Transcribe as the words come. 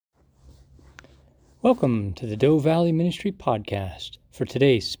Welcome to the Doe Valley Ministry Podcast for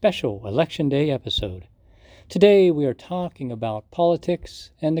today's special Election Day episode. Today we are talking about politics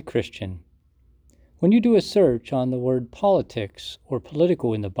and the Christian. When you do a search on the word politics or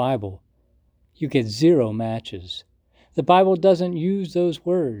political in the Bible, you get 0 matches. The Bible doesn't use those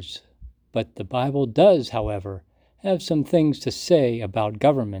words, but the Bible does, however, have some things to say about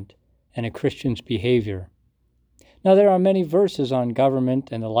government and a Christian's behavior. Now, there are many verses on government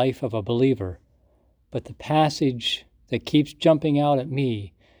and the life of a believer, but the passage that keeps jumping out at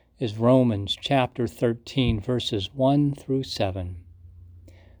me is Romans chapter 13, verses 1 through 7.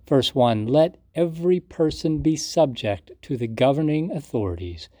 Verse 1, "Let every person be subject to the governing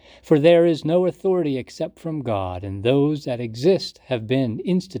authorities, for there is no authority except from God, and those that exist have been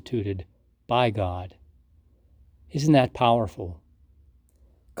instituted by God." Isn't that powerful?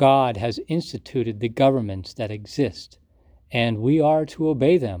 God has instituted the governments that exist, and we are to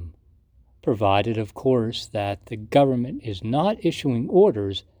obey them, provided, of course, that the government is not issuing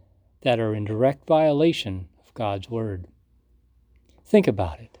orders that are in direct violation of God's word. Think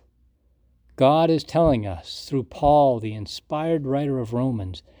about it. God is telling us through Paul, the inspired writer of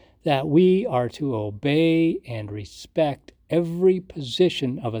Romans, that we are to obey and respect every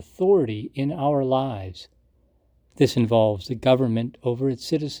position of authority in our lives. This involves the government over its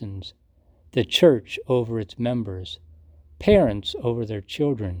citizens, the church over its members, parents over their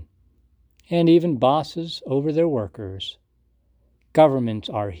children, and even bosses over their workers. Governments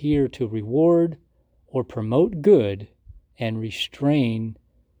are here to reward or promote good and restrain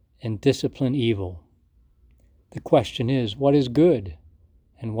and discipline evil. The question is, what is good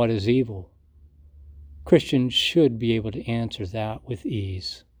and what is evil? Christians should be able to answer that with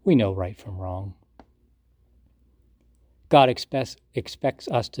ease. We know right from wrong. God expects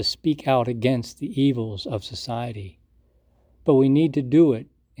us to speak out against the evils of society, but we need to do it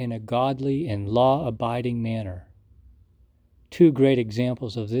in a godly and law-abiding manner. 2 great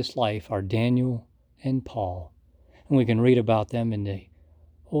examples of this life are Daniel and Paul, and we can read about them in the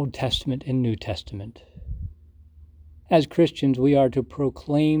Old Testament and New Testament. As Christians, we are to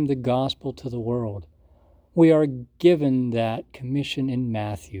proclaim the gospel to the world. We are given that commission in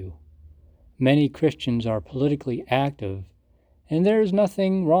Matthew. Many Christians are politically active, and there is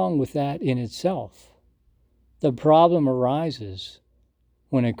nothing wrong with that in itself. The problem arises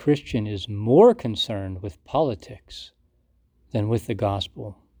when a Christian is more concerned with politics than with the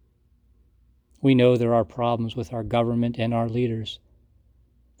gospel. We know there are problems with our government and our leaders.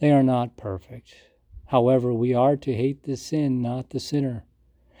 They are not perfect. However, we are to hate the sin, not the sinner.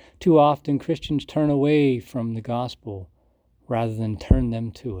 Too often Christians turn away from the gospel rather than turn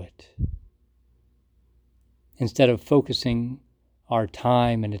them to it. Instead of focusing our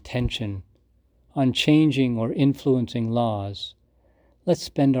time and attention on changing or influencing laws, let's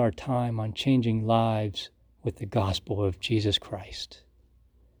spend our time on changing lives with the gospel of Jesus Christ.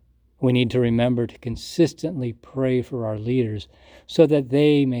 We need to remember to consistently pray for our leaders so that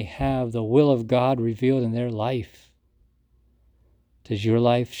they may have the will of God revealed in their life. Does your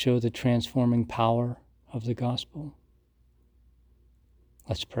life show the transforming power of the gospel?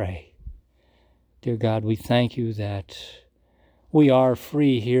 Let's pray. Dear God, we thank you that we are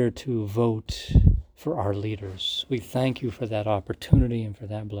free here to vote for our leaders. We thank you for that opportunity and for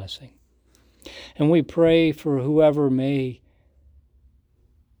that blessing. And we pray for whoever may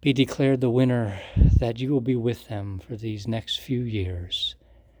be declared the winner, that you will be with them for these next few years,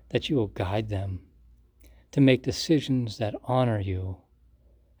 that you will guide them to make decisions that honor you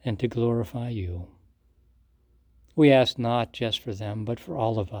and to glorify you. We ask not just for them, but for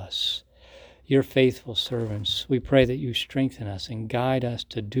all of us, your faithful servants. We pray that you strengthen us and guide us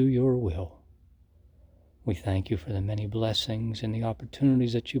to do your will. We thank you for the many blessings and the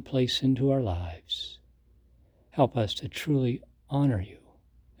opportunities that you place into our lives. Help us to truly honor you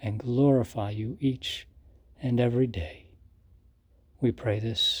and glorify you each and every day. We pray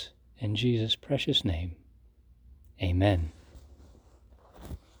this in Jesus' precious name. Amen.